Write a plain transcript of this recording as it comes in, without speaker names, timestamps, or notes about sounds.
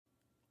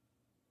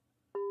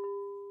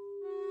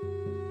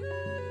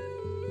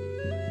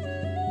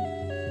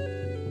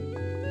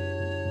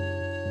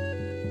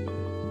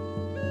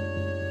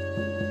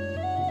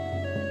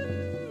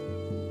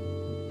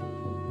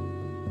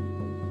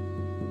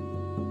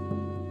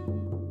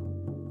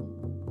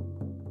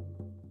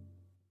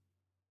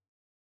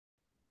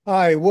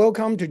Hi,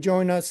 welcome to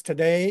join us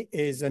today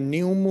is a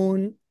new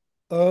moon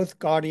Earth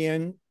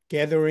Guardian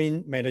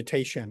gathering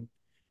meditation.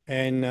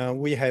 And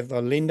we have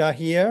Linda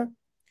here,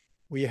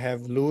 we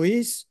have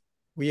Luis,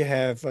 we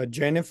have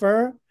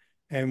Jennifer,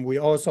 and we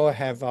also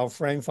have our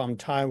friend from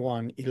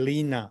Taiwan,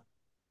 Elena.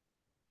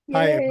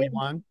 Hi, Yay.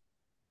 everyone.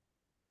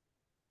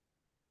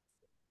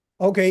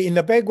 Okay, in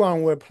the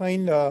background,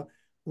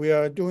 we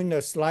are doing the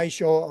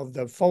slideshow of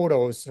the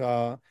photos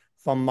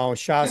from Mount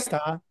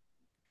Shasta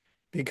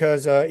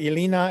because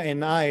Elena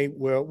and I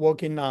were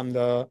working on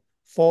the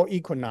fall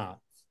equinox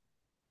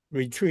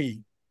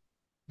retreat.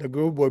 The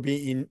group will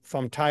be in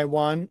from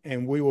Taiwan,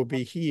 and we will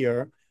be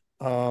here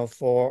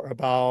for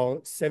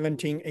about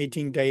 17,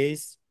 18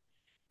 days.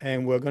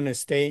 And we're going to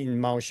stay in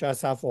Mount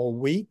Shasta for a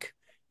week.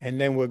 And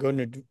then we're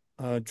going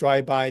to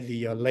drive by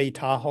the Lake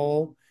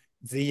Tahoe,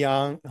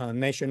 Zion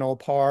National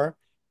Park,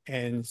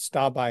 and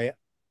stop by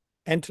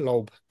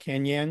Antelope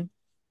Canyon,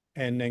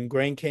 and then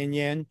Grand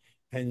Canyon,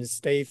 and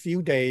stay a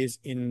few days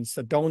in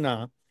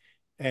Sedona.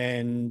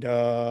 And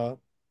on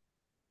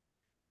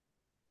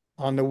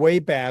the way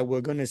back,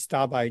 we're going to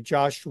stop by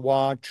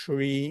Joshua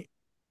Tree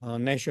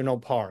National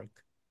Park.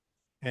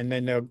 And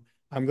then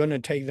I'm going to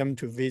take them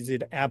to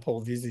visit Apple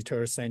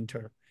Visitor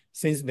Center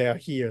since they're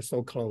here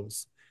so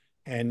close.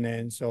 And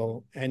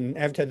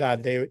after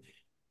that,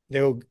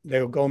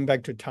 they're going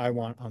back to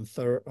Taiwan on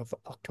 3rd of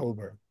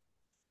October.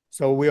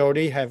 So we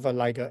already have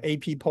like 8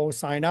 people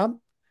sign up.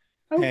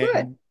 Oh, good.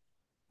 And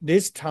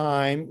this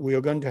time we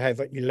are going to have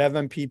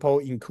 11 people,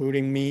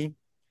 including me,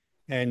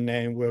 and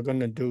then we're going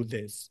to do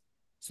this.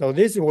 So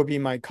this will be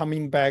my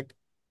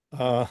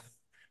uh,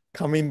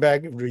 coming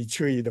back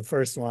retreat, the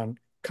first one,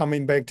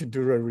 coming back to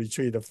do a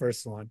retreat, the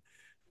first one.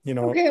 You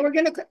know, Okay,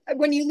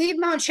 when you leave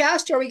Mount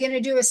Shasta, are we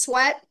gonna do a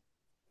sweat?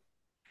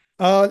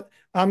 uh,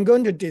 I'm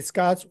going to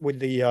discuss with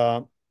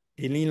the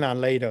Elena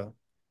later,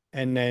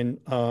 and then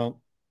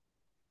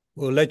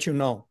we'll let you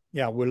know.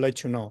 Yeah, we'll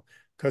let you know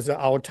because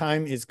our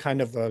time is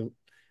kind of very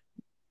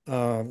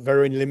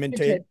limited,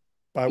 Limited.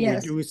 but we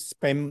Yes. do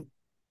spend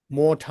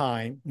more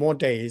time, more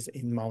days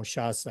in Mount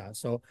Shasta.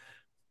 So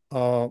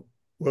uh,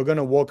 we're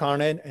gonna work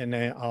on it, and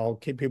then I'll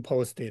keep you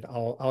posted.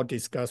 I'll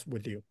discuss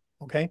with you.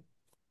 Okay.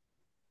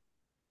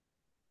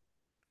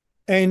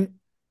 And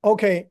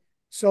okay,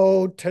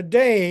 so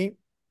today,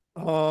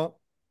 uh,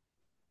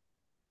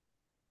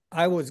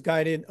 I was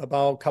guided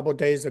about a couple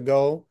days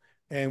ago,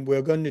 and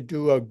we're going to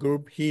do a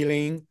group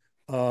healing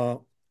uh,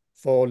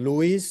 for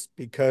Luis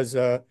because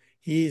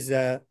he's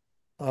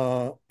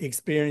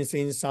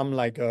experiencing some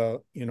like a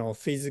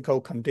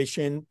physical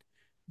condition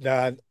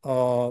that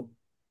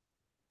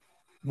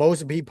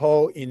most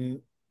people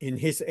in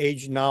his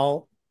age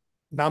now,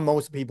 not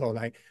most people,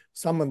 like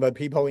some of the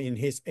people in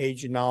his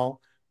age now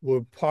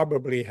will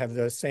probably have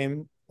the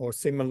same or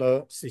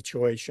similar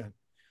situation.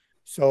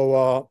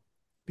 So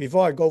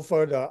before I go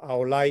further, I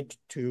would like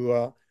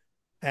to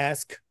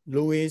ask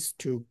Louis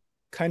to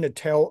kind of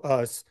tell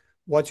us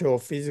what's your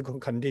physical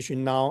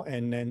condition now,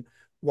 and then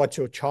what's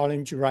your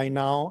challenge right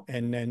now,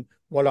 and then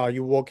what are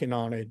you working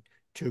on it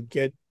to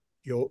get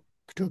your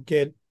to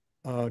get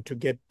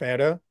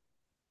better.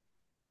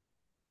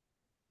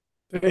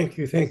 Thank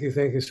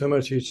you so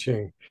much, I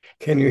Ching.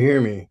 Can you hear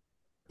me?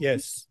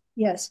 Yes.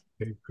 Yes.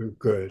 Okay,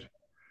 good.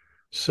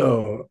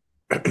 So,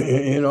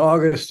 in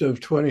August of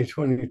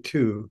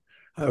 2022,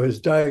 I was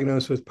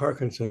diagnosed with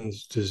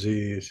Parkinson's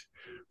disease,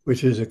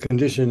 which is a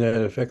condition that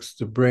affects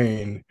the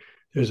brain.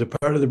 There's a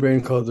part of the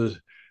brain called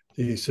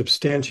the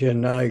substantia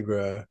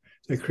nigra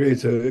that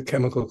creates a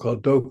chemical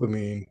called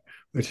dopamine,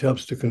 which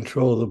helps to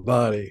control the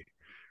body.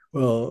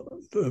 Well,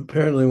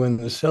 apparently, when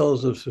the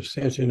cells of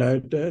substantia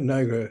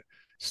nigra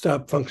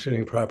stop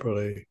functioning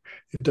properly,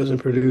 it doesn't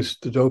produce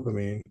the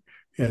dopamine,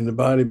 and the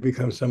body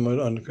becomes somewhat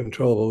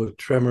uncontrollable with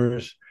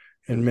tremors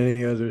and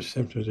many other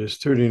symptoms. There's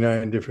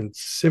 39 different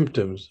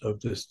symptoms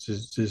of this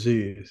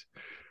disease.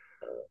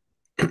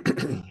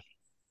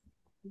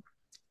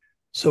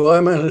 So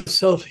I'm on a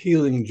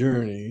self-healing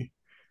journey.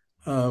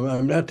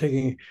 I'm not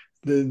taking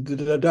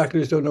the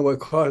doctors don't know what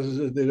causes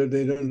it. They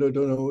don't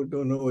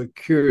know what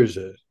cures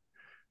it.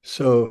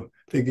 So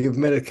they give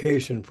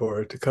medication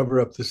for it to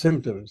cover up the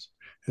symptoms,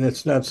 and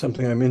that's not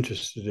something I'm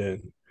interested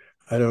in.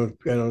 I don't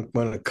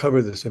want to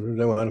cover the symptoms.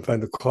 I want to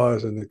find the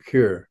cause and the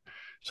cure.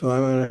 So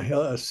I'm on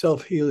a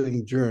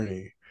self-healing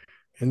journey,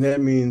 and that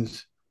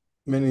means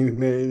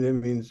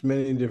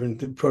many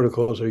different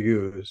protocols are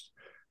used.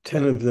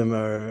 10 of them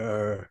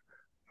are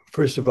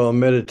first of all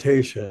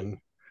meditation.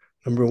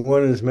 Number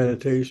one is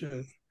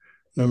meditation.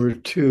 Number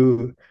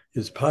two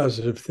is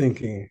positive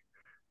thinking.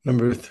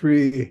 Number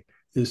three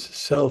is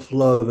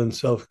self-love and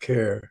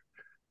self-care.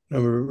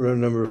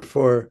 Number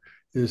four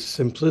is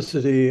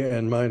simplicity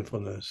and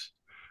mindfulness.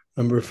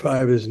 Number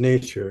five is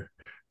nature.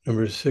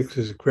 Number six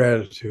is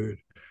gratitude.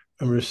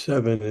 Number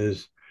seven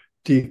is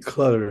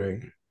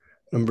decluttering.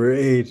 Number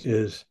eight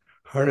is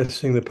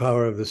harnessing the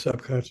power of the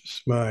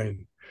subconscious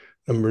mind.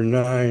 Number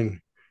nine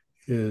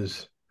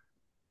is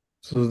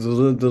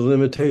the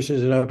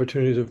limitations and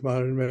opportunities of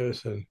modern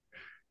medicine.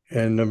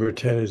 And number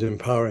 10 is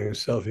empowering and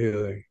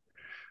self-healing.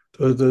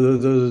 those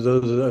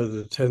are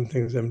the 10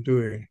 things I'm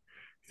doing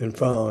and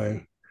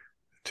following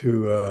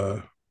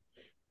to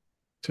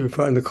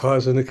find the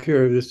cause and the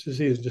cure of this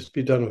disease, just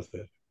be done with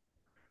it.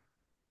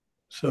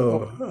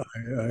 Oh, So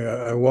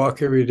I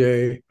walk every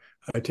day.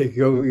 I take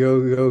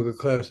yoga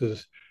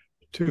classes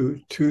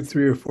 3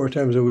 or 4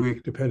 times a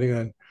week, depending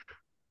on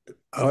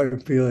how I'm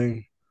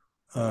feeling.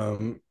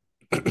 I'm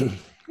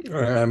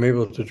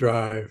able to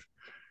drive,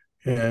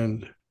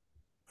 and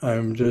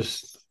I'm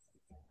just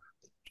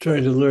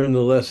trying to learn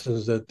the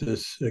lessons that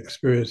this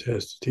experience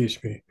has to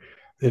teach me.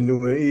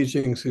 And when I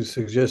Ching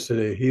suggested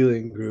a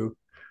healing group,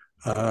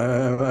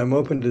 I'm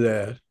open to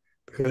that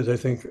because I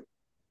think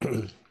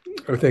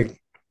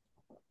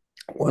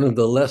one of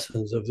the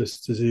lessons of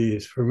this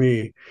disease for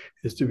me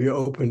is to be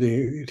open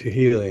to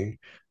healing,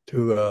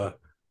 to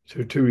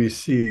to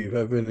receive.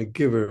 I've been a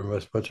giver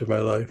much of my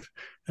life.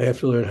 I have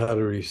to learn how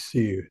to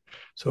receive.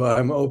 So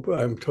I'm open.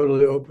 I'm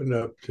totally opened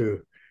up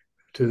to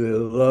the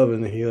love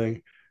and the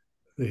healing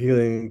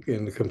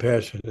and the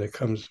compassion that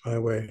comes my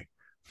way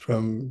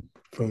from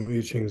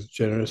I Ching's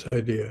generous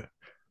idea.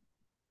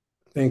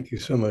 Thank you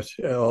so much,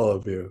 all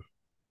of you.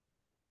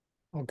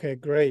 okay,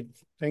 great.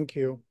 Thank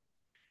you.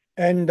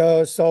 And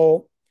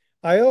so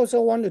I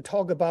also want to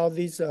talk about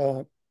these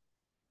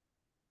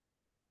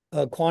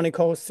chronic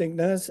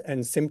sickness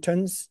and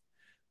symptoms.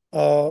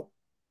 Uh,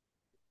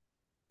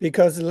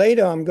 because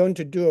later I'm going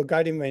to do a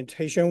guided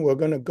meditation. We're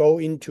going to go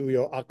into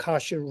your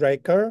Akashic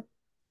record,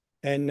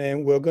 and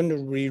then we're going to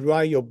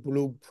rewrite your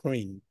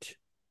blueprint.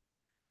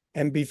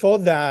 And before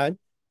that,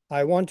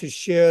 I want to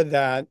share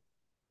that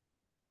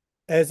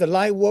as a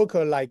light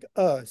worker like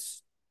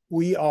us,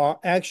 we are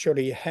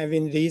actually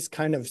having these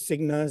kind of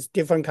sickness,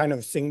 different kind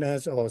of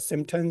sickness or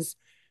symptoms.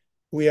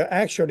 We are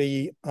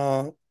actually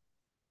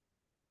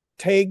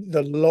take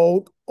the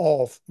load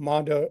off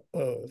Mother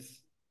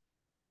Earth.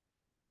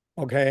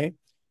 Okay,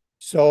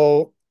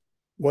 so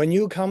when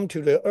you come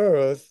to the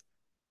Earth,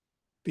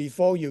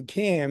 before you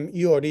came,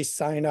 you already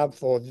signed up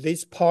for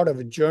this part of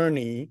the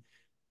journey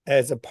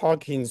as a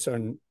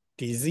Parkinson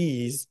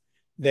disease.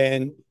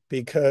 Then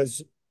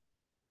because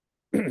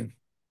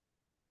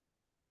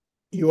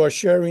you are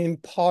sharing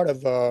part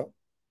of a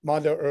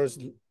Mother Earth's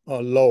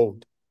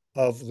load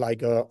of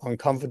like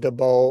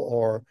uncomfortable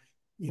or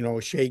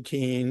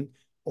shaking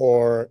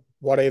or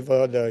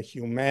whatever the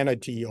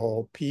humanity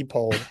or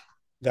people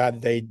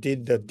that they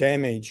did the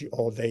damage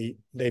or they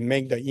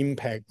make the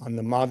impact on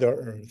the Mother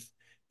Earth.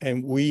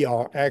 And we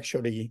are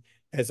actually,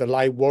 as a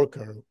light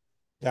worker,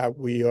 that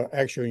we are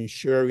actually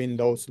sharing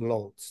those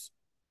loads.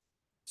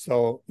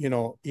 So,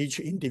 each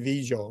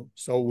individual,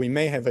 so we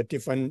may have a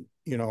different,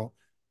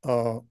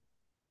 uh,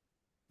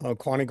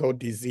 chronic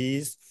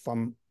disease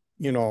from,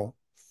 you know,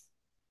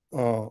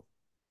 uh,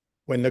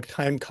 when the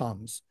time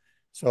comes.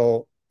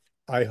 So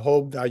I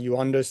hope that you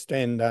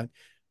understand that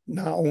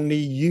not only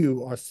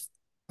you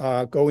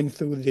are going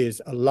through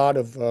this, a lot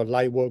of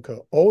light worker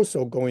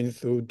also going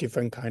through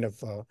different kind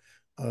of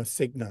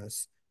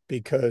sickness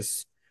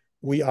because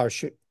we are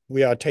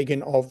we are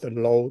taking off the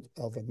load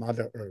of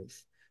Mother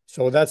Earth.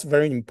 So that's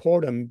very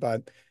important.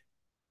 But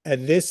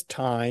at this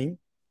time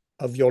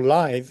of your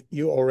life,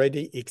 you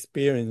already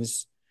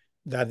experience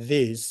that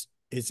this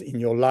is in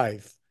your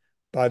life.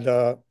 But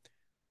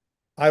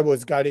I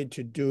was guided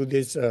to do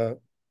this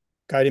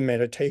guided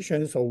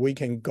meditation so we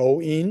can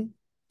go in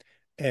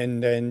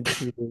and then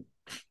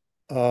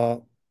uh,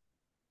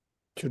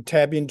 to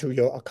tap into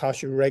your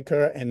Akashic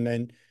record, and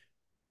then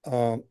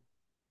uh,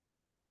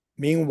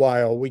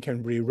 meanwhile we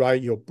can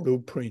rewrite your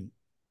blueprint.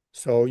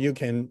 So you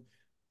can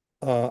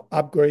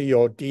upgrade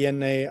your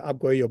DNA,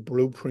 upgrade your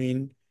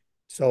blueprint.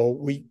 So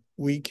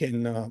we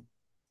can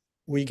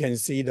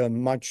see the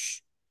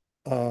much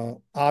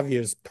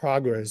obvious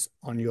progress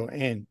on your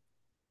end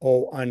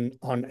or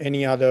on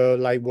any other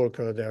light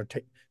worker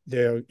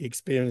they're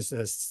experience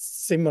a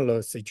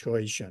similar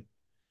situation.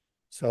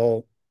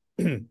 So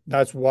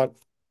that's what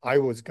I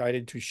was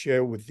guided to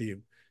share with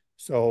you.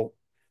 So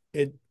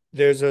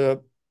there's a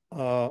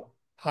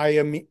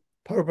higher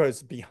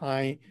purpose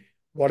behind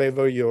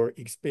whatever your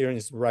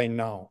experience right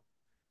now.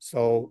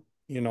 So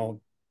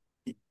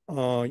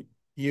uh,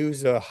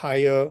 use a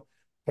higher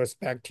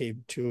perspective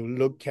to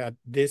look at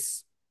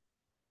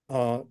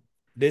uh,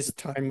 this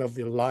time of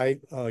your life,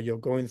 you're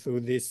going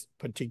through this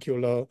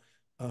particular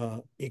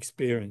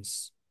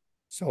experience.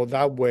 So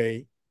that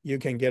way you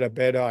can get a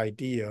better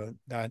idea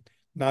that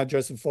not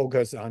just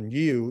focus on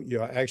you,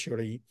 you're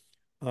actually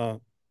uh,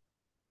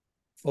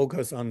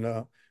 focus on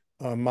the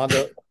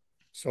mother,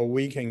 so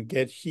we can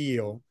get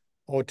healed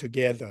all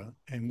together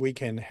and we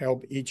can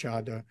help each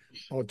other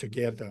all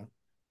together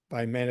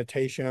by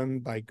meditation,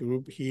 by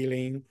group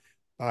healing,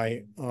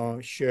 by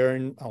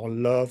sharing our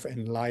love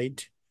and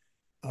light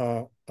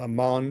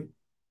among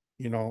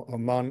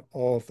among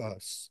all of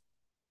us.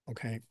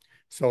 Okay,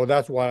 so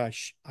that's what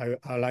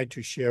I like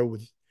to share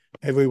with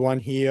everyone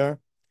here.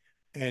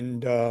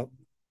 And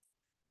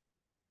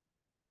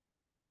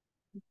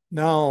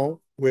now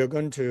we're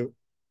going to,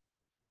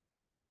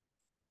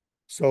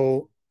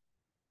 so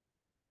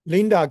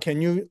Linda,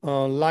 can you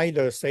light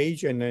the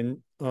sage and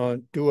then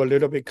do a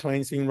little bit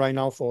cleansing right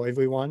now for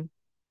everyone?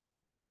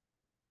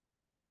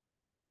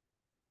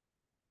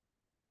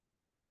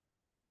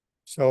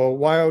 So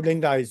while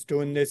Linda is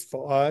doing this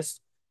for us,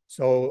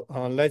 so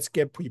let's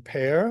get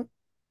prepared.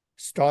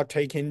 Start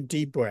taking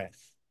deep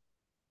breath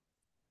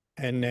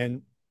and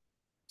then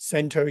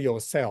center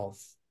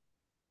yourself.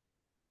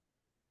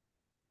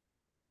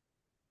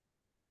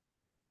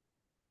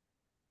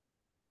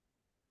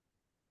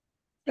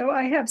 So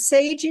I have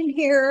sage in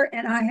here,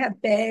 and I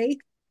have bay,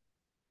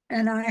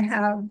 and I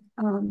have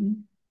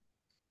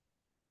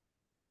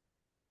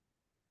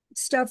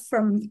stuff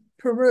from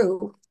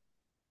Peru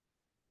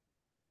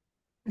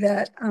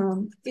that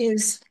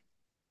is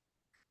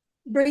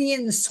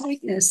bringing the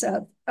sweetness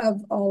of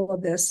all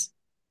of this.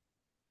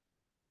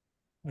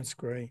 That's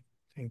great.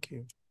 Thank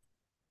you.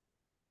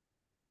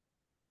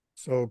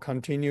 So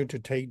continue to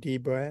take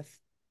deep breath,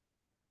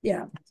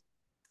 Yeah.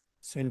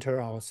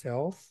 center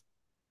ourselves.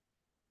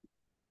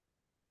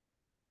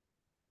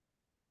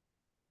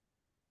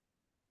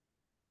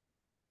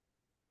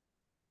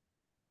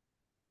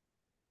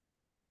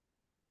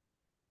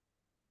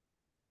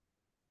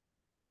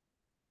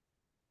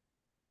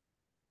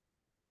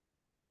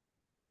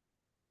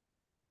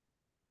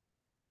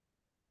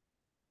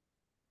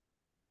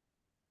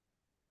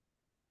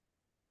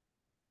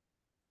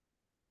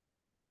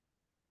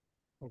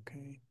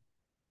 Okay.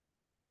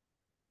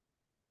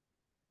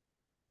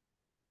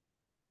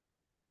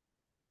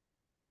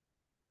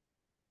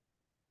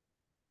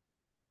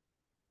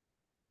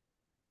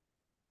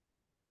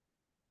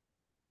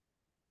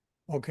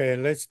 Okay,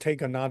 let's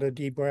take another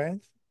deep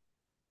breath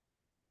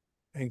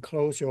and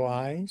close your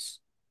eyes.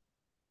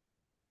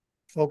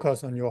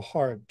 Focus on your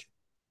heart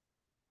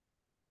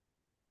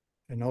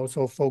and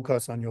also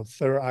focus on your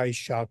third eye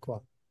chakra.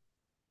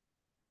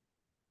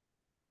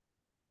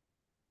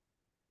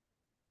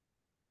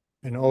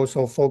 And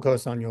also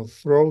focus on your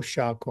throat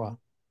chakra.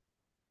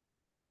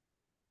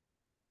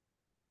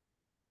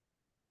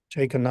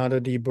 Take another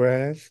deep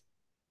breath.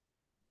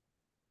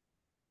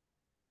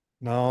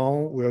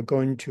 Now we're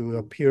going to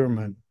a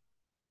pyramid.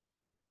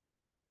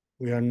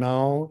 We are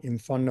now in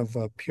front of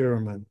a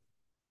pyramid.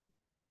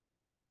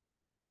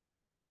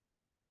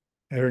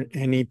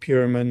 Any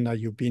pyramid that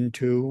you've been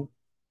to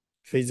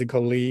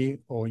physically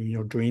or in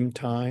your dream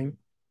time.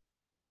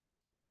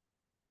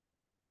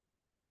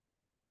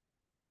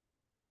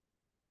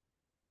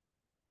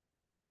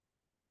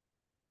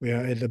 We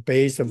are at the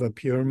base of a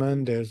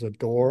pyramid. There's a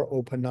door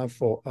open up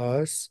for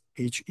us,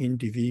 each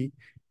individual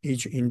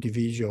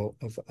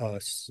of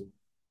us.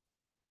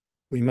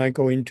 We might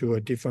go into a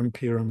different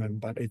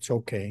pyramid, but it's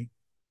okay.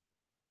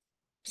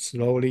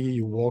 Slowly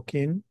you walk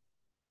in.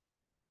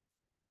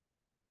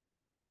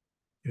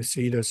 You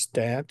see the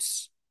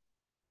steps.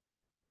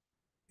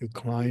 You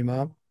climb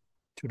up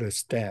to the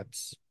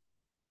steps.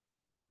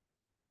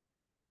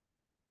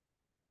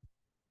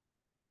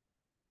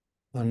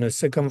 On the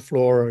second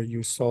floor,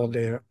 you saw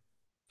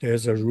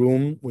there's a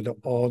room with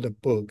all the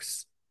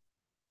books,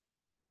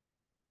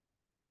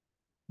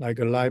 like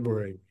a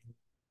library.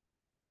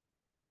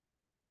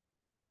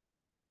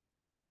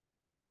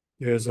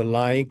 There's a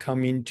light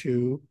coming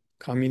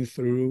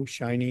through,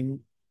 shining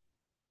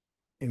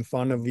in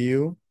front of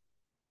you.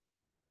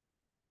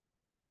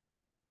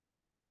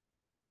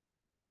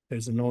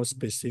 There's no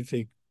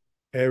specific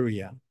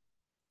area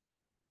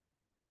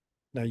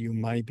that you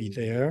might be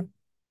there.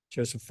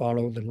 Just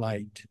follow the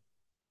light.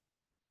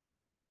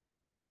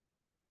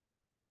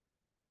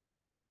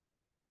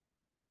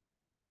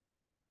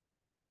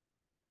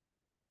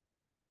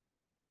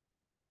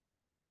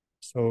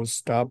 So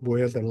stop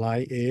where the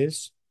light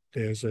is.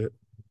 There's a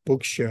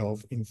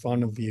bookshelf in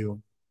front of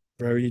you,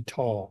 very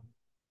tall.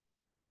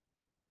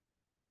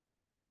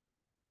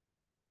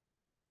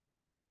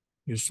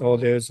 You saw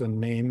there's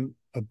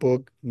a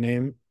book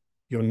name.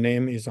 Your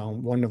name is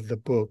on one of the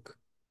books.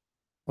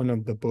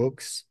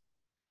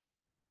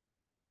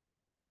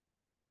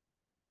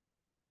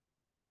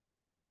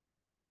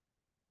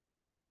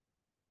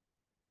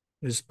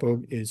 This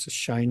book is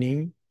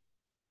shining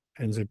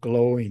and it's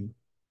glowing,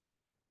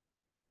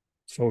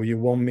 so you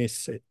won't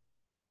miss it.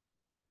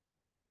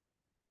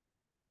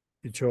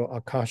 It's your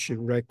Akashic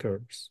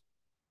records.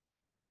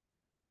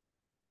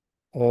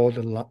 All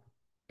the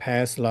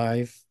past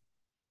life,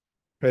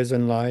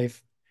 present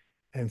life,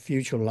 and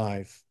future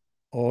life.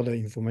 All the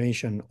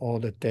information, all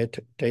the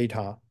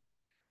data,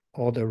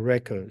 all the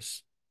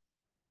records,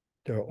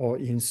 they're all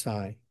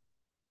inside.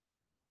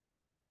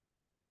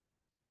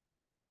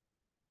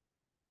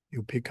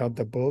 You pick up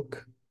the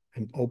book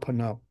and open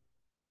up.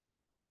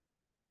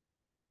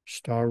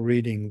 Start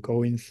reading,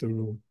 going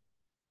through.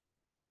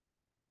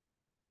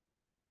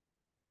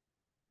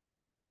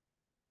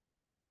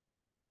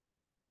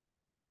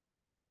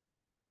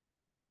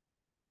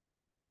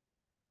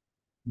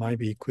 Might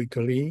be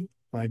quickly,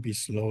 might be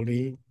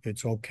slowly.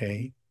 It's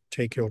okay.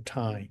 Take your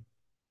time.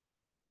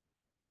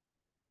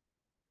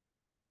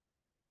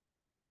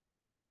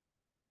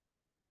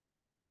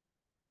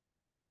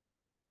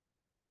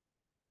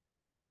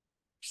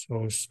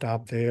 So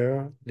stop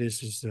there.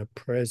 This is the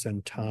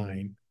present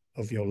time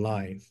of your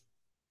life.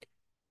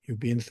 You've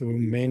been through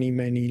many,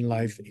 many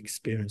life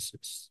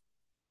experiences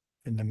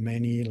and the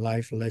many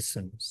life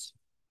lessons.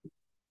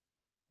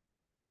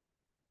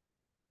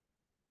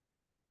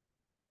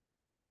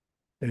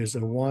 There's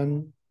a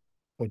one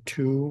or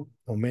two,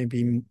 or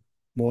maybe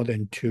more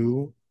than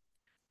two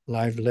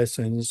life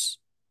lessons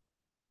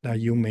that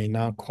you may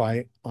not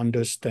quite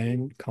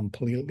understand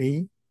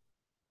completely.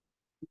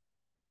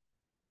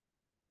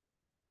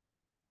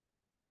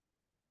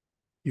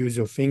 Use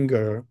your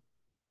finger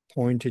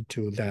pointed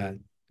to that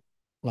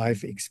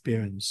life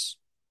experience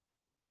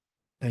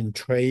and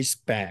trace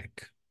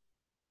back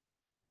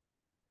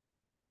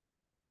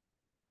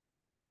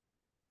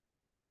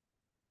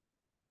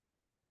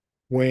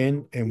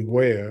when and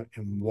where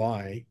and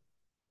why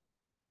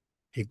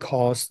it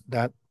caused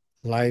that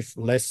life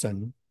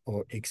lesson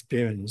or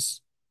experience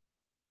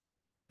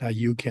that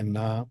you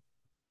cannot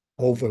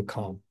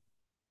overcome.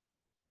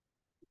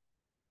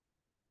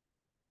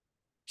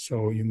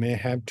 So you may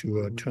have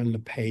to turn the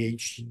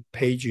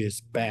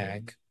pages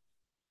back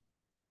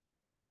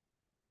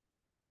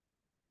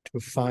to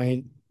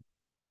find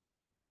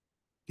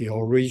the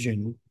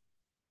origin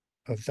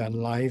of that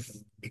life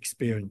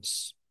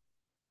experience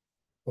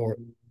or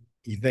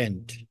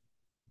event.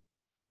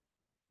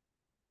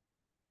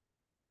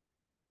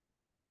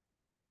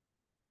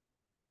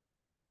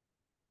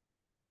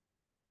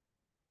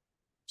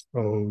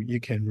 So you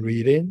can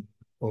read it,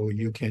 or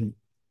you can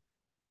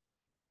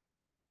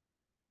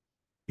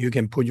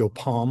put your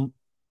palm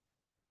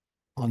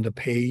on the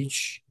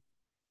page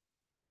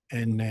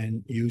and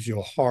then use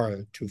your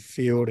heart to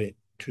feel it,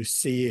 to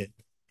see it.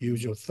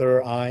 Use your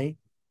third eye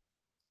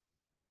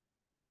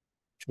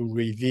to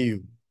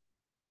review.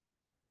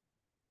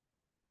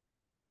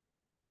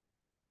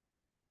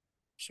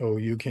 So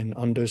you can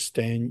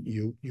understand,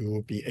 you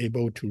will be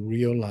able to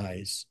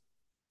realize.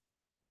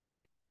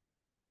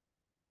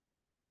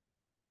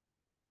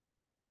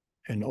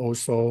 And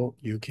also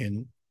you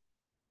can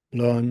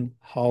learn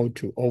how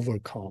to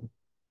overcome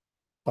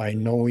by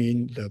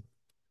knowing the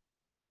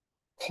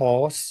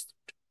cause,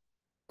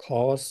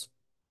 the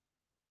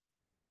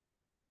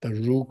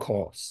root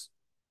cause.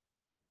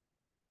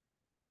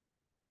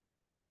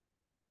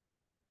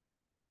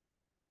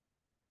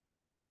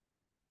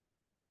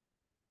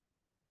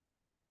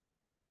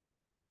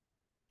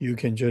 You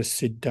can just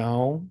sit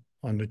down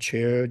on the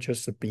chair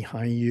just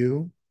behind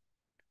you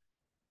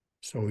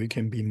so you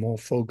can be more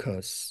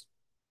focused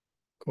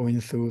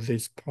going through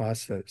this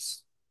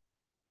process.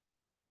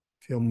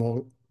 Feel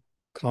more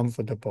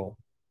comfortable.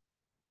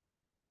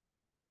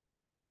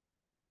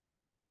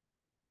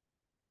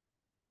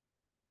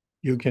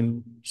 You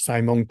can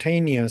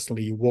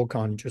simultaneously work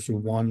on just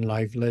one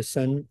life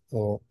lesson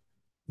or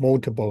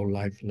multiple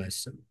life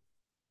lessons.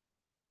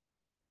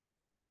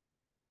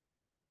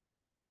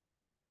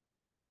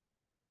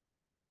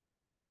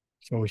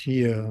 So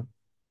here,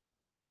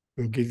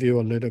 we'll give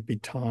you a little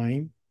bit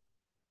time.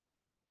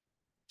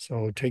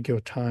 So take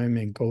your time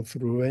and go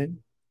through it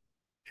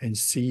and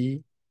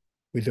see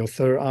with your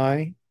third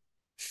eye,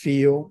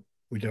 feel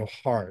with your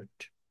heart.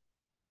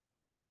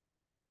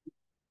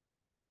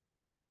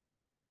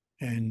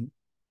 And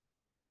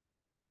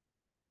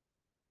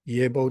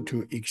be able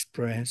to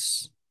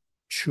express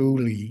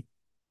truly.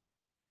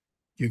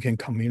 You can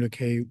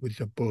communicate with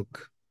the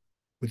book,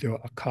 with your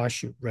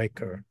Akashic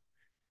record,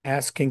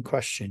 asking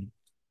questions.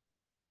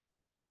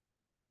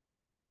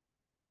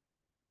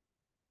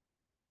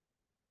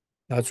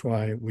 That's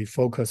why we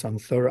focus on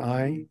third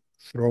eye,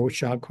 throat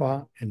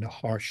chakra, and the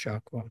heart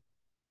chakra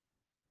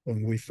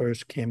when we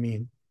first came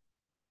in.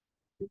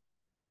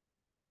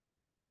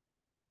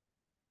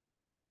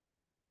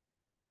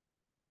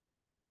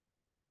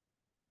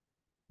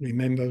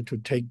 Remember to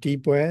take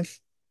deep breath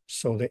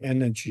so the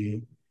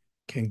energy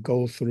can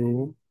go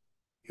through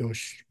your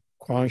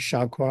crown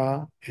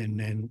chakra and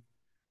then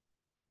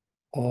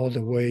all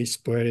the way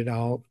spread it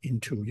out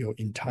into your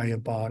entire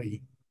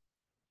body.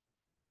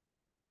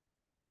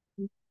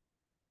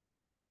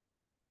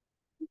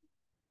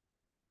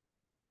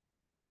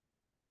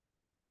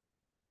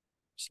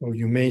 So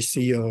you may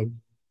see a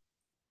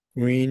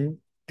green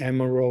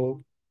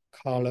emerald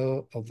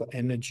color of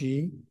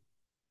energy.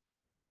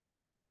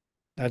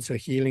 That's a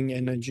healing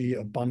energy,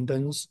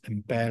 abundance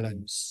and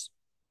balance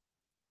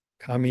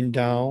coming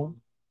down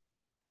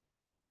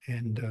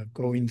and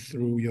going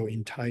through your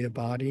entire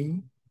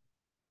body.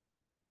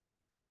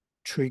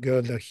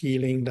 Trigger the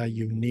healing that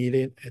you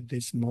needed at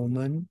this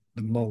moment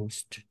the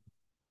most.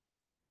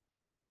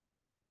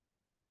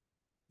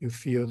 You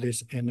feel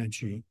this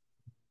energy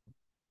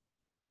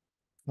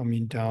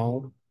coming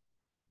down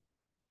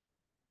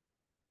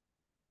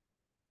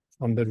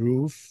from the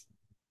roof,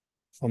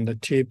 from the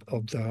tip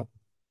of the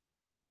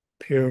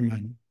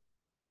pyramid,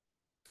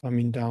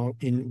 coming down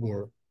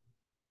inward.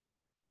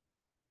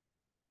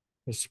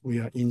 Because we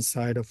are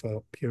inside of a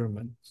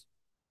pyramid.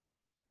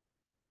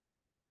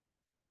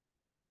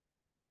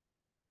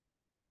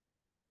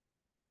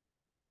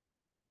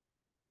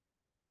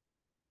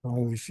 Now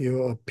we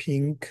feel a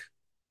pink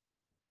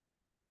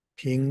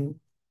pink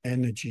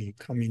energy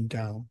coming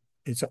down.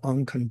 It's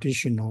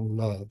unconditional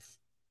love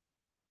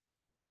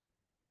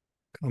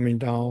coming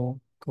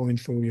down, going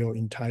through your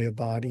entire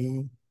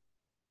body,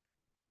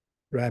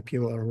 wrap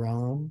you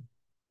around.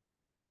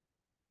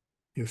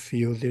 You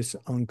feel this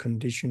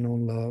unconditional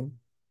love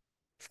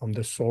from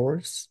the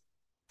source,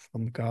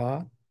 from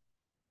God,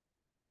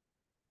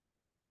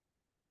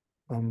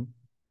 from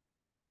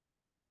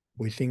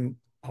within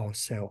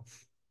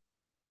ourselves.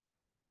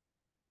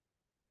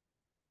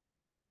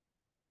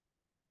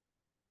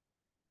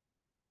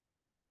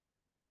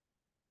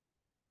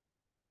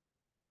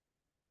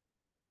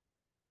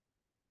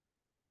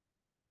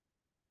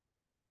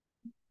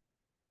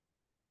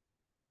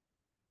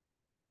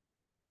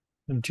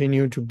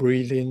 Continue to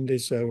breathe in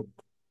this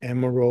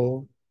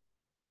emerald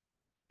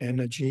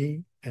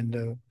energy and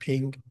the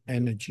pink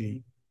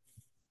energy.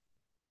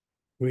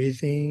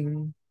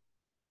 Breathing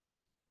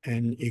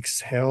and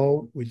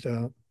exhale with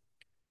the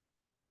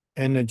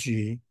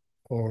energy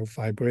or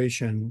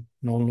vibration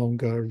no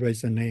longer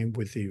resonate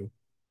with you.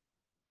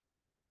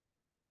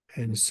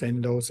 And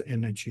send those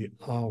energy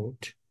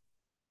out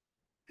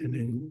and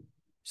then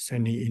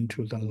send it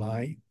into the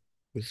light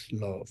with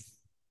love.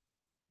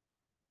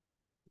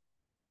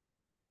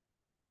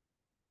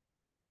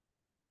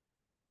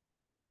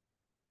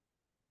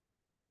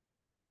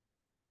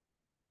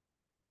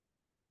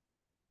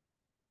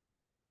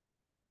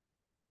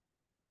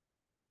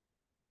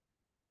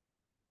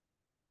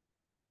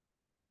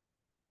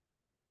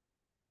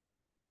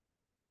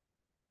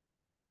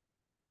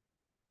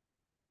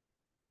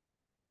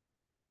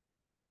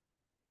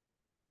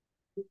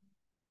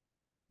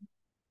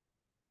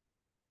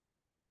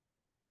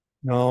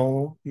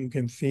 Now you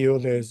can feel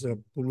there's a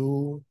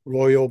blue,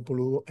 royal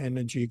blue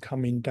energy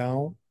coming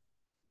down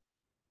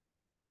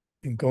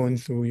and going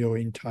through your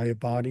entire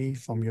body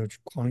from your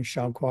crown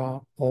chakra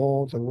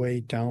all the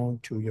way down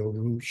to your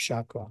root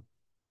chakra.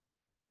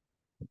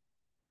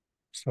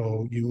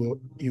 So you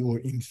were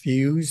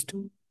infused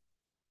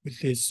with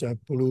this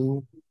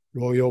blue,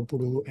 royal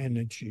blue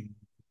energy.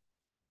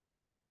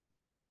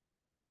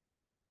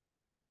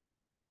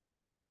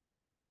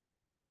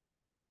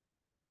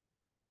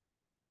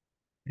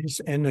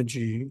 This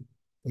energy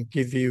will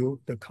give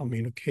you the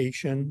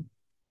communication,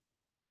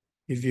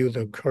 give you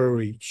the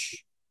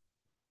courage,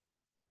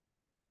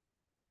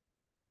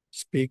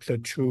 speak the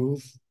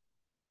truth,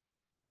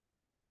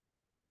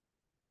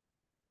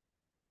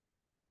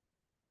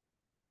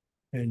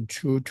 and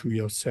true to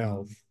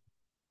yourself,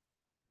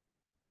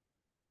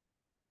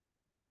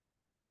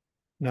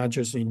 not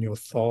just in your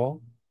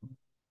thought,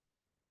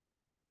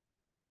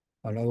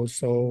 but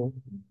also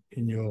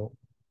in your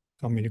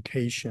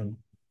communication.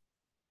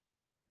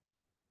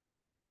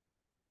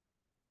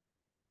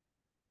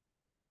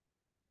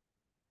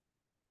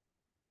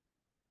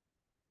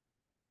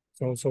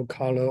 It's also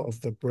color of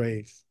the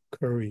brave,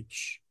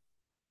 courage.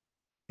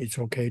 It's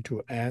okay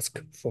to ask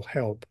for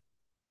help,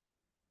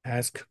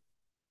 ask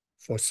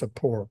for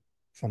support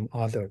from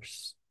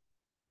others.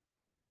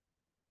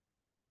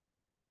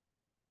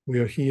 We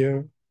are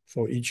here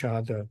for each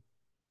other.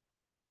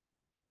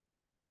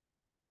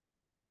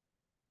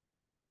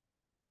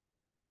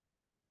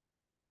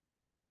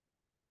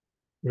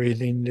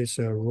 Breathe in this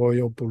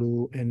royal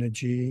blue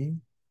energy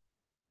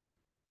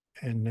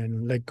and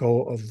then let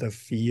go of the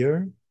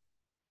fear,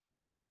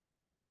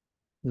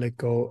 let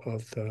go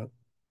of the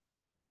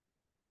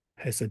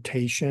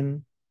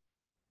hesitation,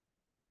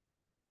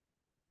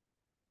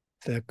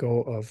 let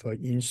go of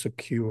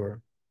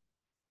insecure,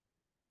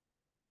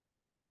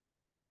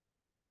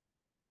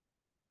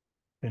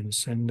 and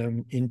send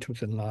them into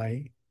the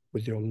light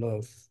with your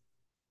love.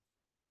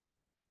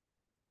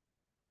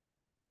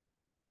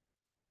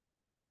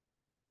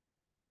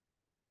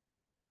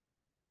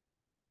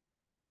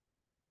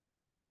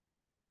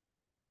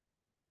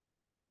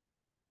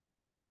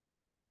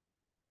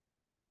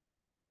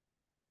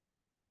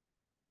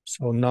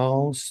 So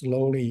now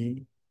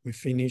slowly we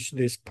finish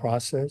this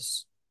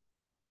process.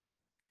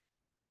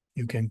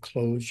 You can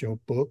close your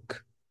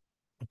book,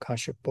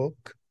 Akashic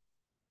book,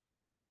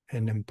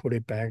 and then put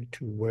it back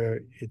to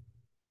where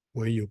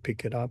you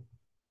pick it up.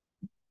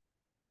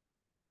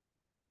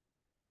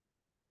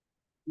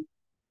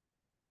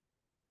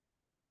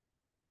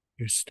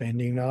 You're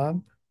standing up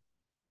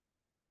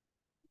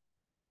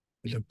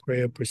with a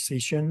prayer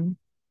precision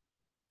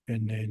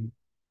and then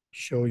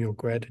show your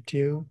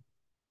gratitude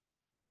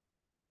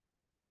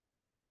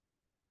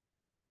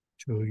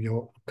to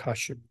your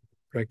Akashic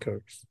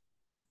records,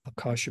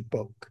 Akashic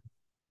book.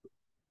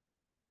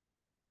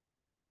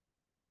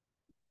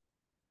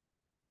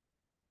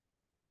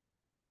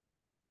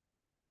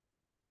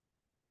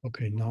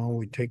 Okay, now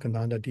we take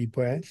another deep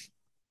breath.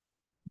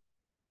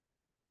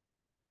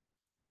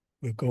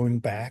 We're going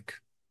back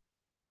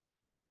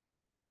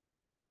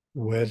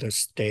where the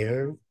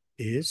stair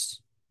is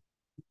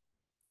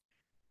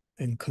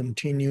and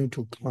continue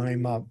to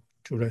climb up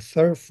to the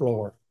third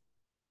floor.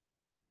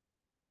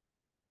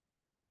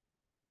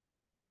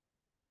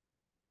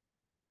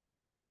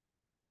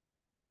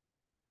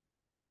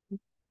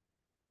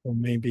 Or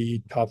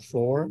maybe top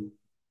floor.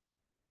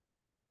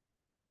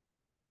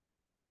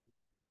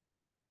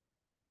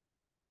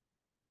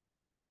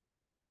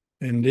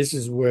 And this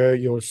is where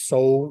your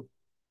soul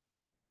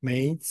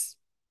mates,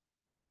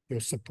 your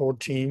support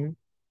team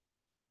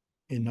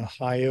in a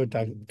higher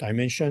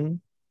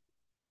dimension,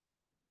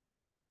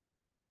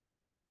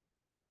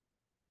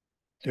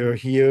 they're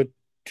here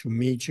to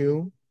meet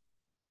you,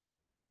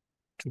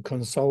 to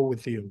consult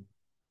with you.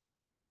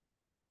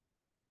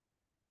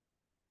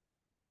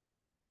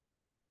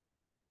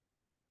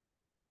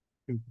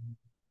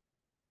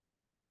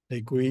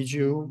 They greet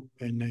you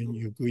and then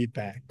you greet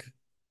back.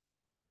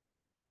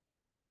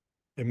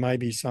 There might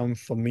be some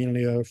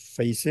familiar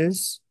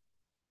faces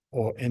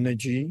or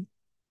energy,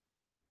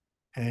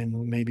 and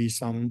maybe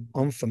some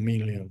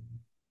unfamiliar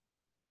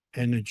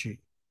energy,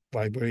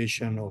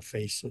 vibration, or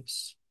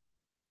faces.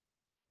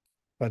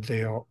 But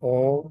they are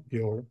all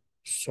your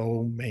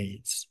soul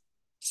mates,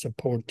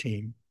 support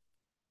team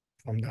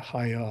from the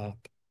higher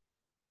up.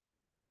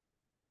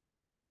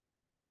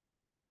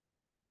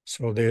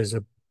 So there's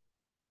a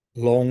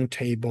long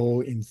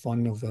table in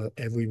front of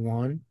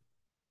everyone.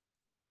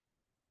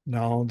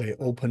 Now they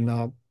open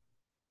up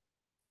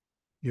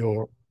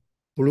your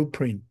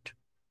blueprint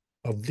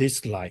of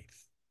this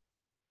life.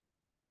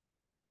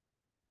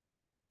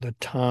 The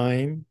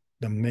time,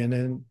 the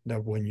minute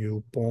that when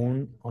you're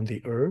born on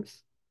the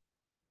earth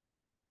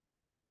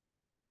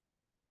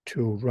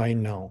to right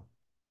now.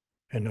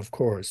 And of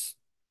course,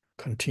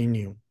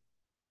 continue.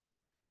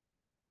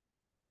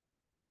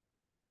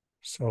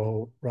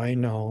 So right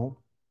now,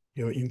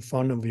 you're in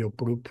front of your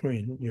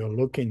blueprint. You're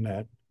looking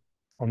at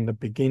from the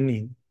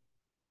beginning.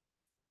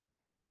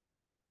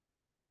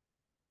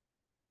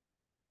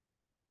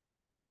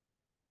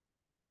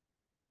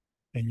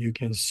 And you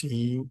can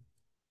see,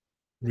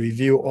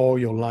 review all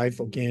your life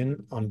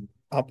again on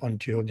up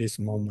until this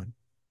moment.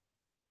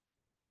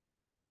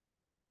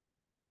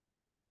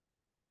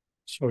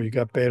 So you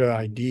got better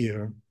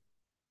idea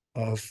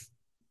of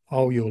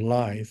how your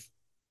life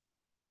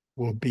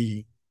will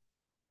be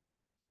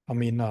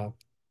coming up.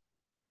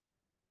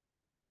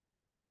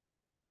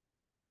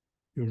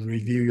 You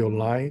review your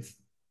life,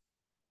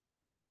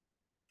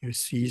 you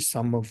see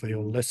some of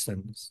your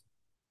lessons.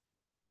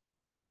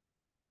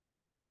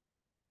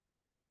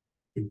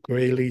 You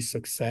greatly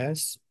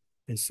success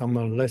in some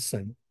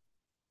lesson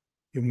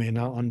you may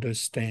not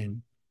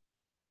understand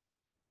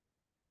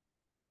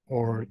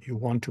or you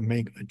want to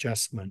make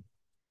adjustment.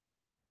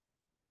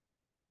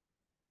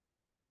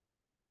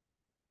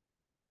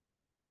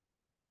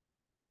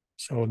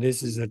 So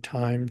this is a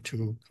time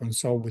to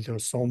consult with your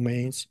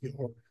soulmates,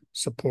 your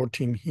support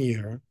team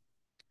here,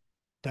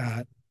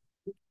 that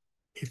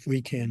if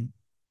we can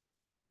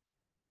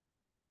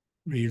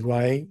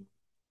rewrite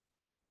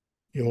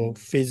your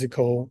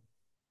physical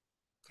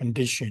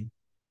condition,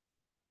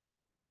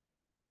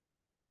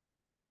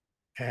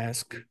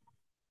 ask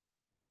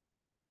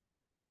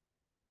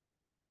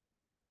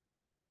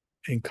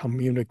and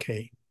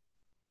communicate.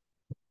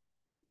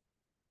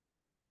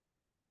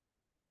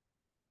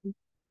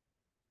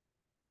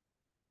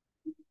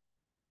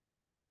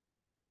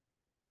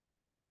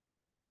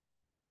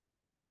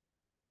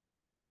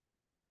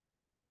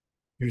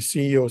 You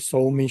see your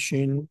soul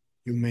mission,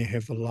 you may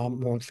have a lot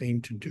more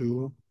things to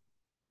do,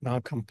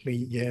 not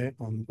complete yet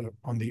on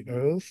the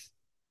earth.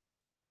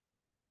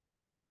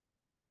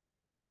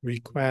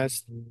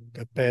 Request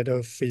the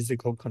better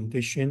physical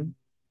condition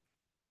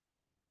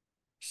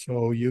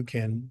so you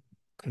can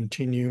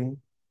continue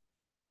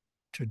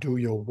to do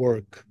your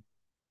work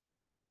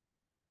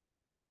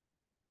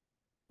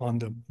on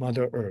the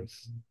Mother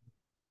Earth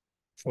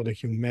for the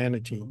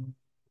humanity,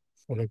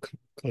 for the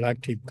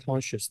collective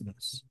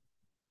consciousness.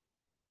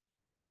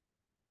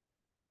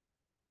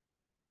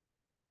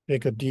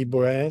 Take a deep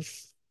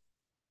breath.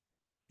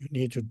 You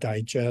need to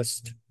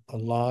digest a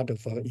lot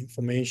of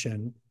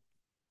information.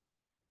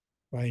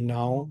 Right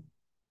now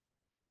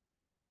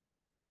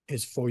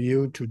is for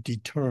you to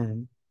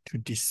determine, to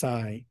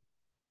decide.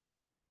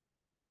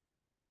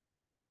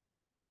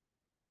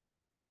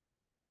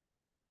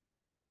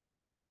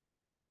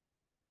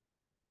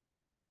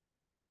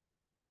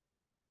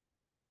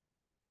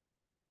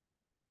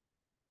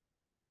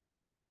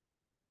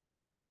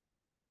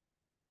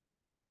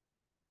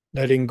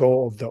 Letting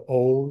go of the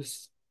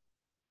olds,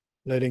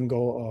 letting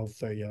go of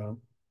the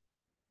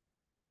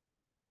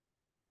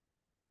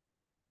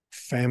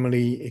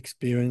family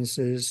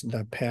experiences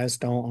that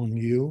passed down on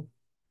you,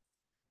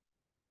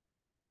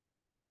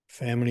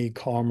 family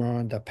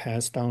karma that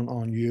passed down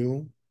on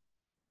you.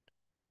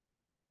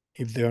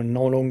 If they're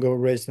no longer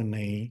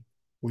resonate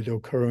with your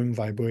current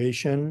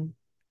vibration,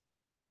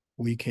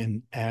 we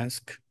can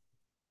ask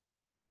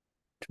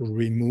to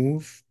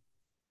remove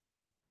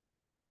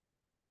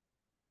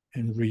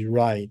and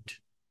rewrite.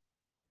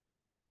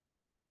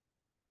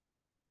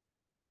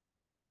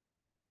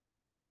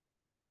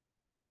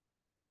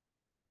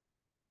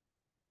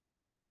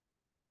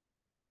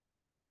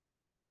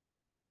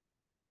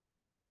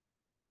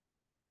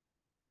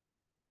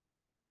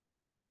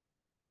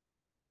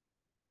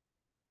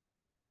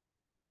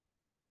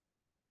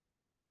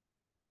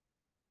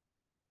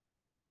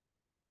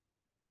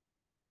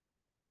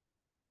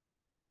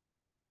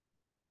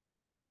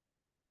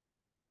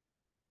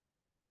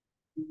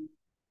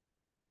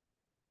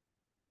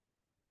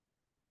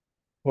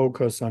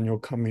 Focus on your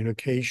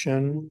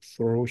communication.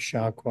 Throat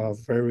chakra,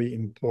 very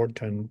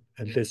important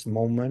at this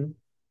moment.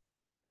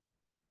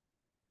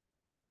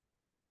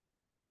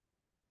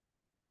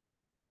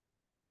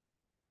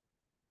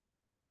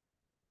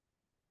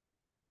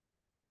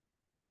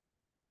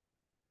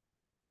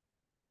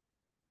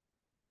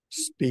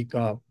 Speak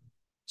up,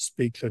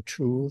 speak the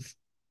truth.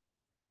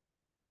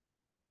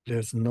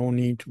 There's no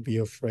need to be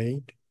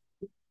afraid.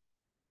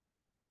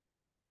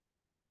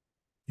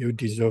 You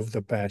deserve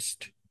the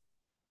best.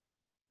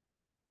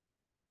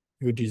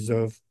 You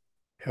deserve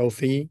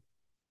healthy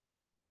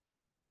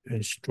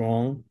and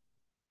strong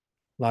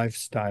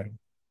lifestyle.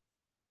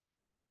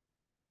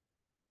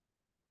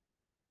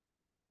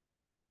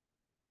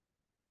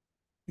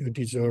 You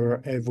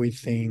deserve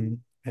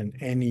everything and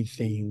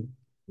anything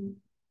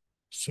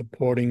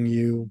supporting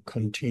you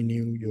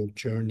continue your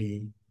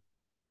journey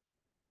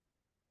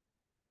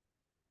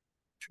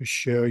to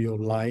share your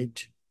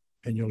light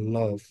and your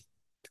love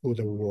to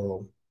the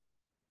world.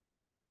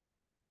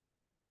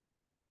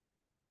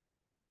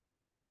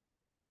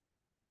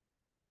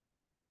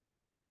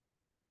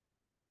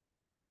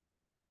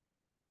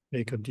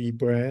 Take a deep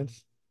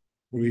breath,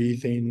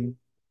 breathe in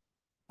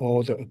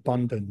all the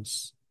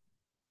abundance,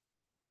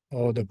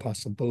 all the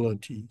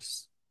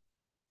possibilities,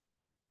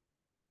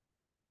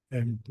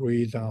 and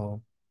breathe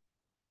out.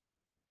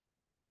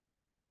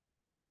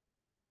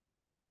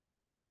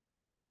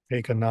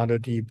 Take another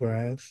deep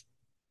breath,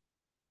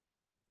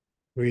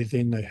 breathe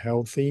in the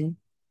healthy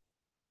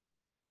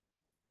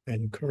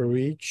and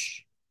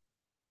courage,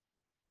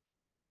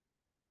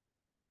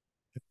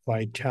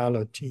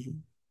 vitality,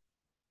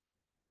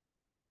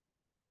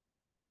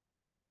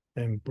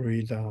 and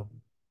breathe out.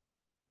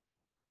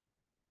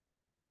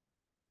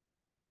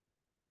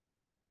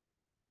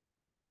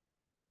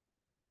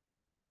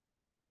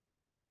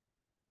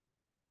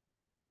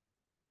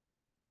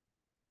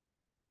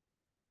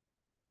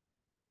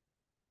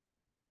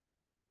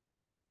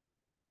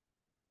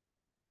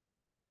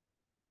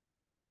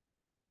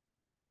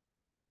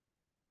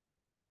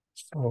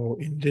 So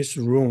in this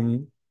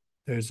room,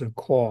 there's a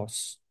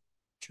cross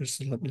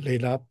just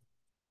lit up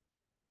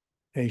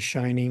and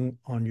shining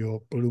on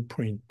your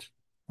blueprint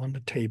on the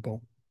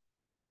table,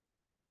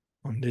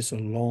 on this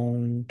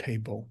long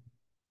table.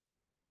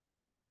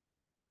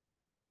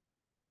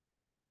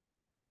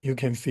 You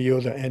can feel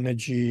the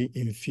energy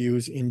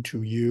infuse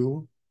into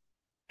you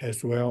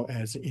as well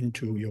as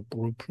into your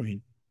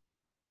blueprint.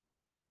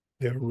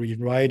 They're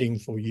rewriting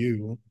for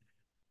you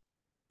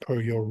per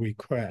your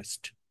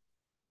request.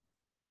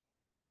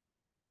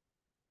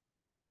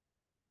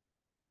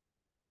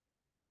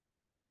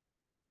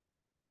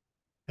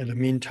 In the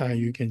meantime,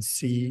 you can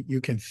see, you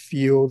can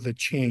feel the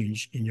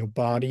change in your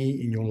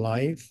body, in your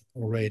life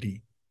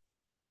already.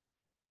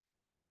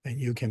 And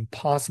you can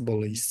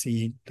possibly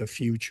see the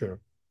future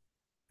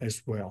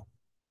as well.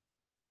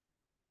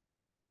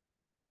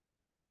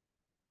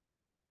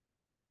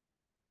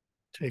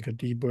 Take a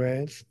deep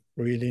breath,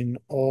 breathe in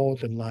all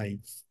the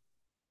lights,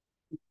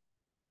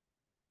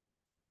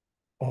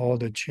 all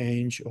the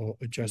change or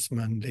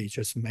adjustment they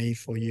just made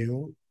for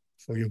you,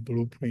 for your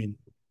blueprint.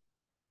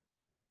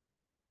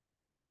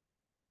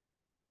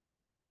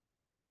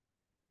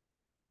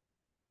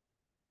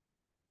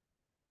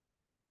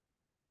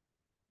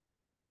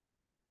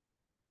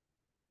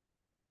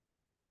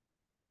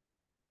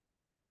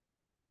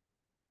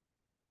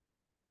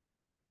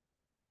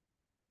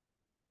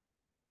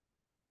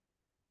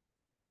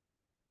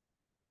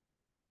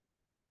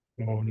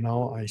 Oh,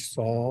 now I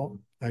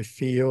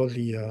feel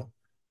the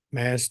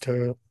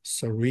Master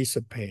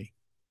Sarisipe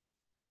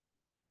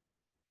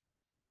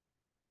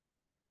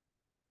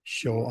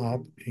show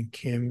up and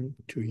came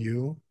to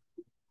you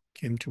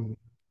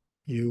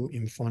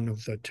in front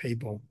of the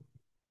table,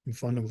 in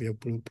front of your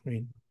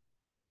blueprint.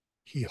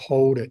 He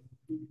hold it.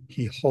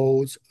 He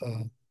holds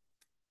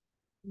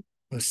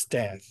a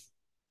staff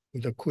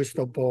with a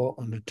crystal ball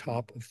on the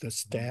top of the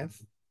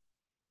staff.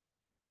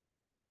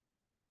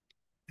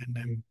 And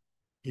then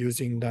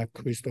using that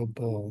crystal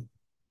ball,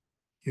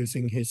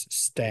 using his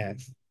staff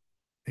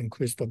and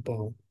crystal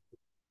ball,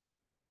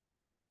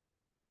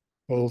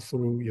 go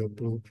through your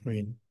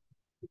blueprint.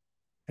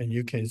 And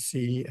you can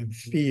see and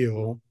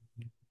feel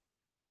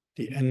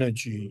the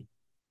energy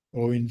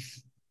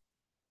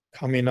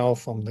coming out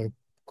from the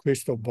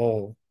crystal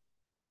ball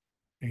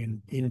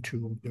and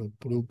into your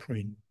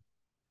blueprint.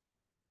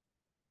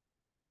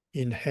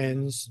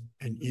 Enhance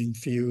and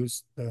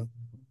infuse the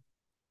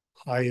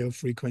higher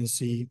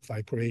frequency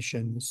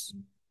vibrations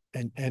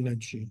and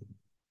energy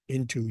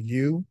into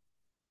you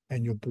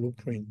and your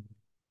blueprint.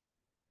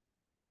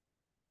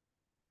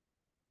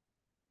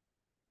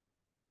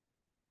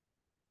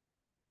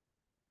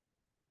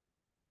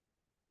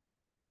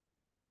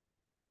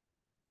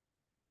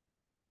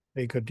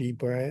 Take a deep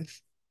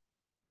breath.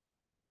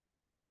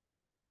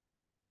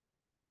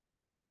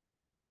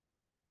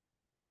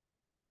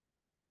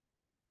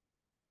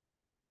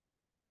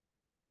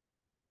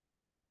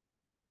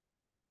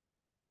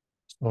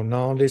 So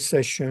now this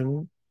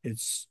session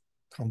is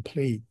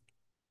complete.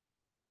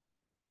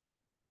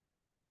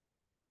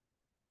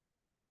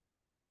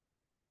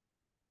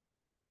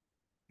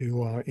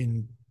 You are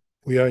in,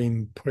 we are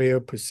in prayer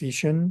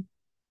position,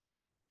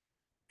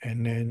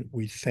 and then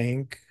we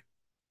thank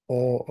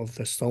all of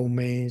the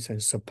soulmates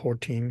and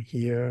support team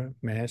here,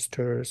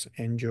 masters,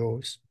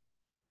 angels.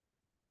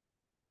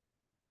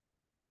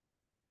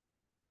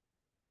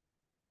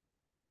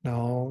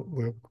 Now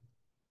we're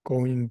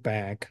going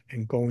back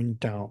and going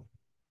down,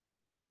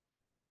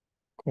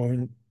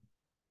 going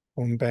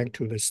back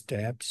to the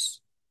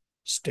stairs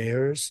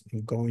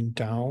and going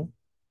down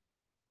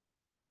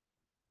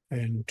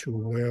and to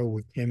where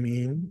we came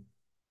in.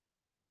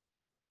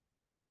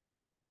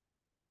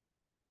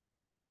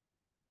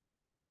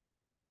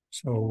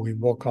 So we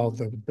walk out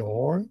the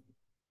door.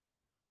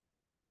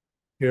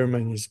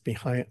 Pyramid is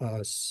behind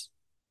us.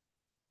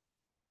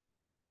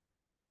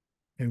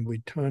 And we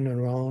turn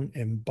around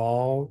and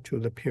bow to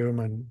the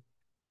pyramid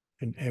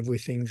and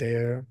everything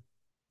there.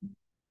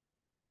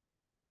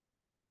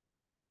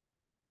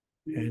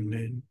 And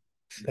then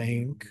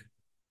thank,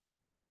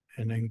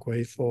 and then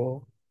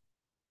grateful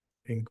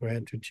and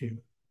gratitude.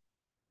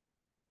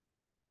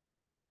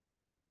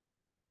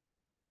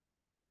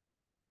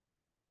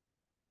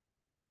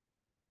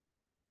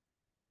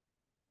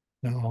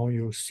 Now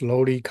you're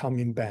slowly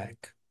coming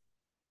back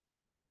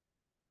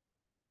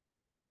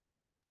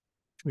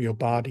to your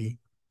body.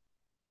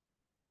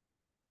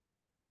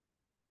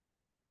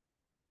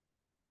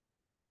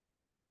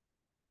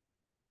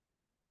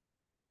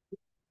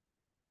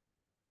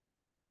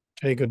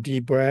 Take a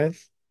deep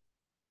breath.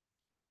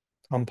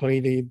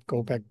 Completely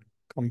go back,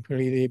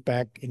 completely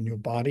back in your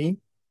body.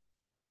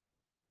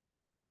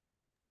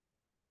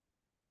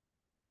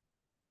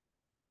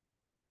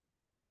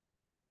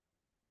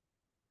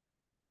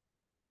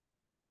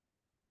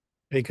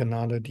 Take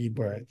another deep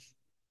breath.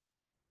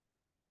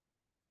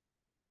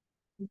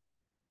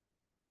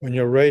 When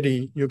you're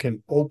ready, you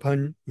can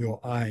open your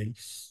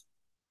eyes.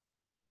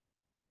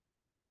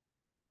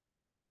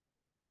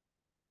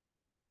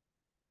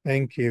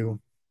 Thank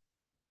you.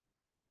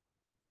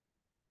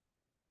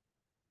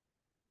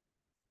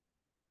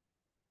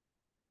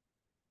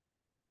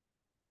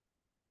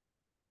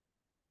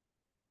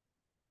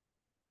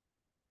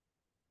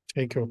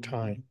 Take your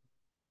time.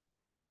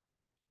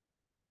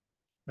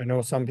 I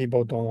know some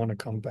people don't want to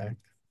come back.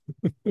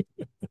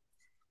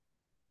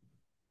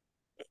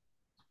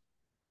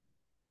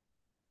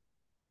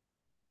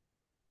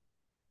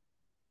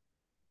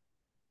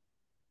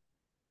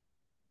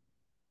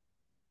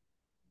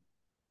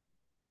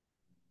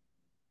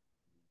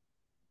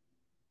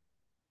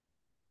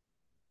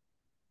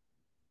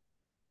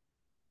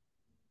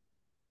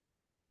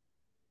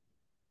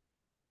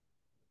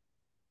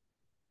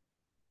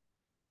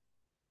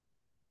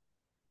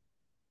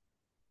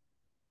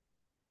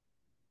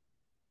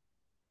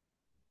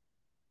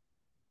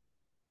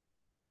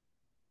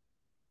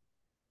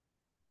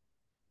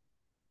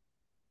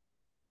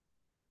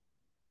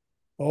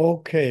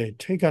 Okay,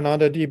 take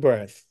another deep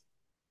breath.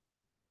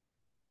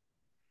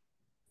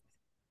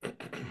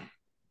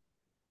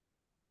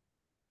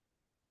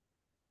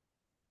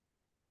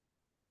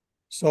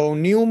 So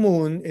new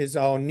moon is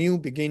our new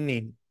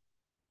beginning.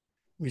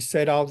 We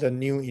set out the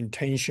new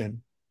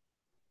intention.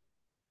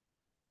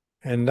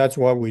 And that's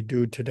what we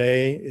do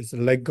today is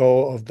let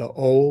go of the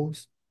old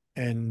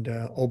and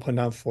open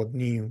up for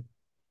new.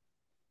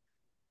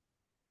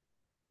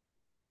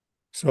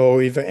 So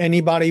if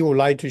anybody would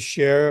like to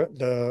share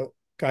the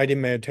guided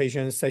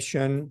meditation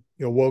session,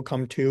 you're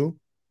welcome to.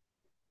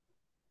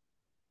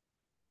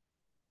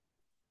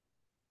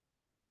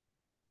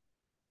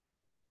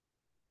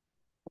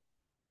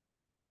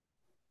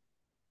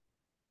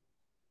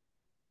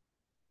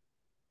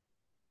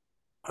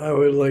 I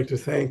would like to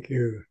thank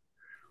you,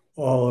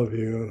 all of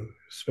you,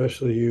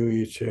 especially you,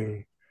 I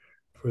Ching,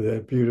 for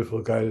that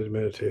beautiful guided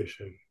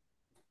meditation.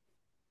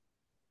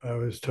 I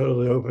was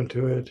totally open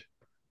to it.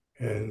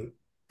 And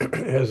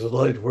as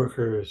light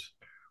workers,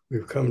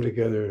 we've come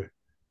together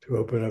to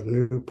open up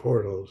new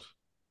portals.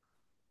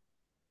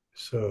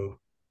 So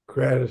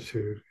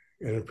gratitude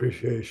and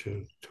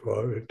appreciation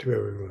to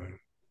everyone.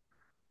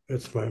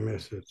 That's my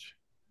message.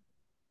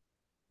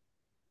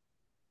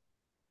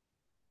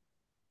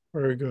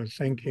 Very good.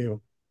 Thank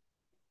you.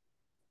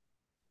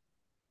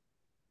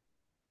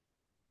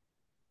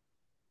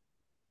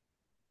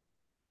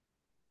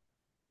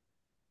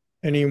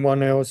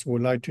 Anyone else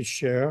would like to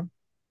share?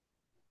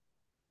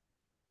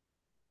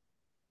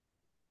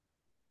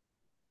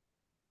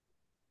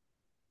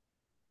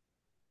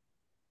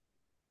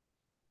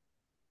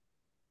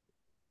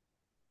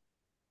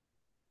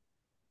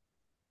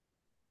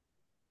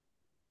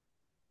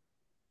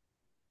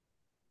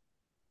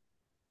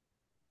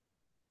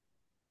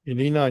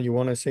 Elena, you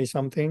want to say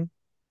something?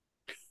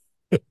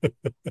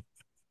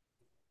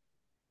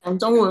 讲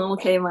中文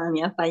OK 吗？你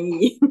要翻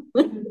译？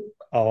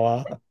好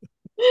啊。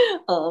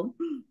哦，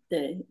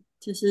对，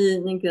就是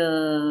那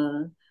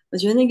个，我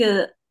觉得那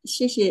个，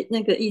谢谢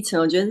那个议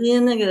程，我觉得今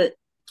天那个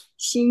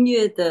新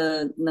月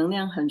的能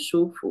量很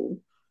舒服。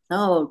然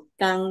后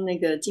刚那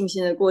个静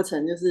心的过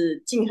程就是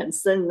静很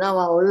深，你知道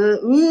吗？我就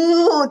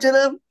我觉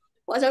得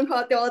我好像快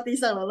要掉到地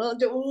上了，然后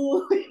就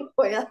又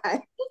回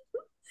来。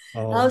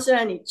然后哦虽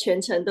然你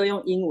全程都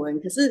用英文，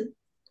可是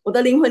我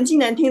的灵魂竟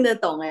然听得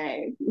懂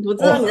哎！我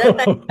知道你在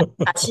带哦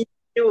卡西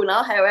记录，然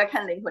后还有要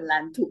看灵魂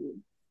蓝图。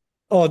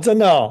哦，真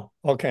的哦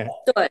，OK。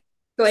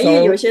对，因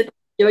为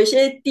有一 So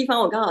些地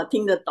方我刚好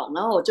听得懂，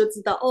然后我就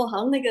知道哦，好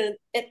像那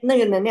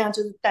个能量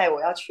就是带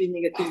我要去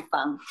那个地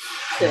方。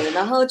对，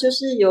然后就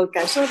是有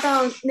感受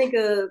到那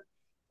个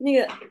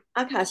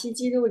阿卡西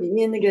记录里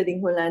面那个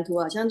灵魂蓝图，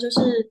好像就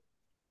是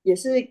也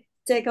是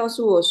在告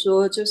诉我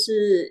说，就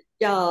是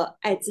要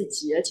爱自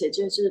己，而且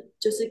就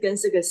是跟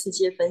这个世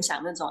界分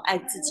享那种爱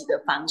自己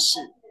的方式。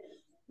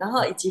然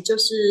后以及就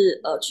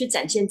是去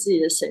展现自己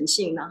的神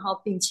性，然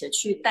后并且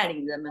去带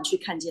领人们去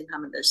看见他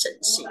们的神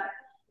性。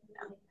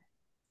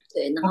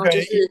对，然后就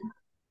OK，是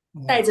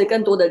带着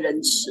更多的仁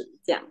慈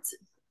这样子。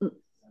嗯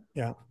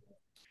，yeah.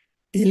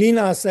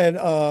 Elena said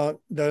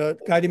the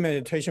guided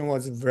meditation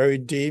was very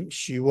deep.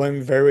 She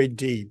went very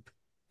deep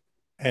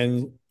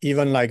and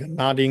even like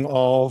nodding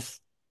off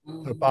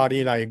her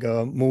body, like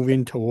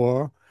moving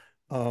toward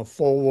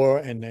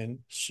forward, and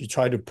then she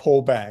tried to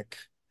pull back.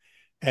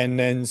 And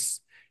then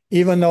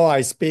even though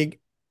I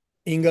speak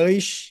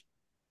English,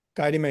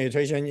 guided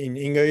meditation in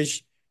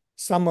English,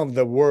 some of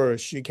the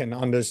words she can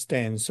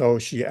understand. So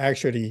she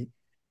actually,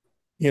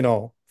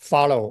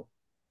 follow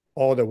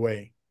all the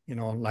way,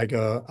 like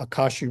a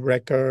Akashic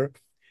record,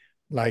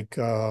 like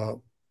a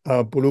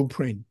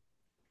blueprint.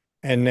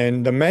 And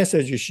then the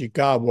message she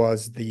got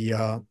was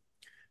the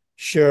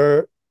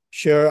share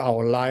share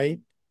our light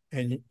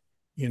and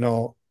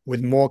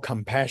with more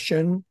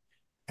compassion,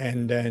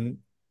 and then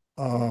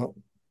uh,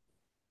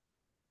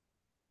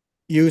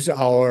 use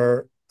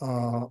our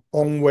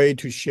own way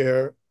to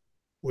share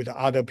with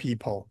other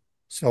people.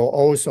 So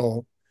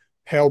also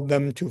help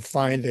them to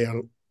find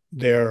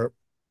their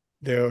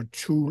their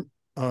true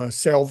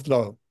self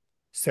love.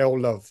 Self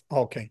love.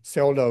 Okay,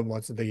 self love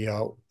was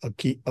the a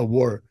key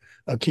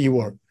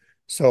word.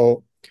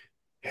 So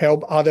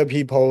help other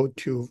people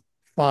to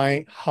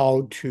find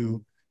how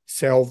to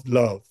self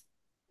love,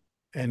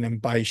 and then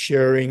by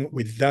sharing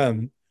with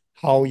them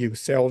how you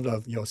self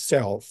love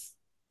yourself.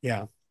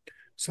 Yeah.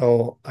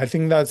 So I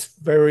think that's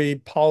very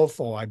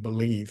powerful, I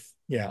believe.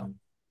 Yeah.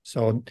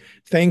 So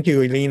thank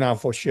you, Elena,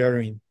 for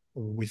sharing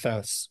with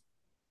us.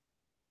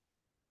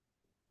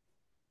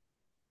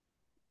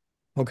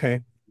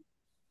 Okay.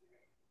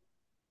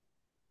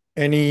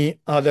 Any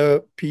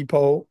other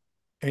people?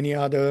 Any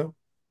other?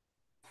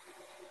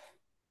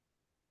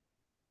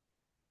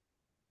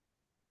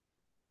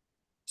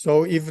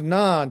 So if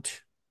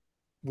not,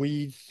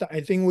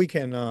 I think we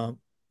can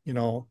you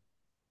know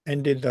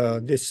end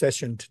this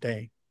session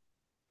today.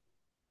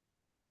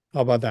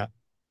 How about that?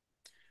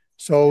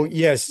 So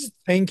yes,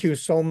 thank you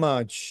so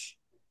much.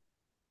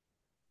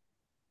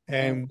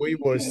 And we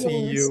will see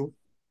Yes. you,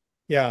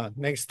 yeah,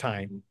 next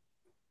time.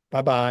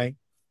 Bye bye.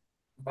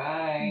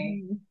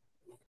 Bye. Mhm.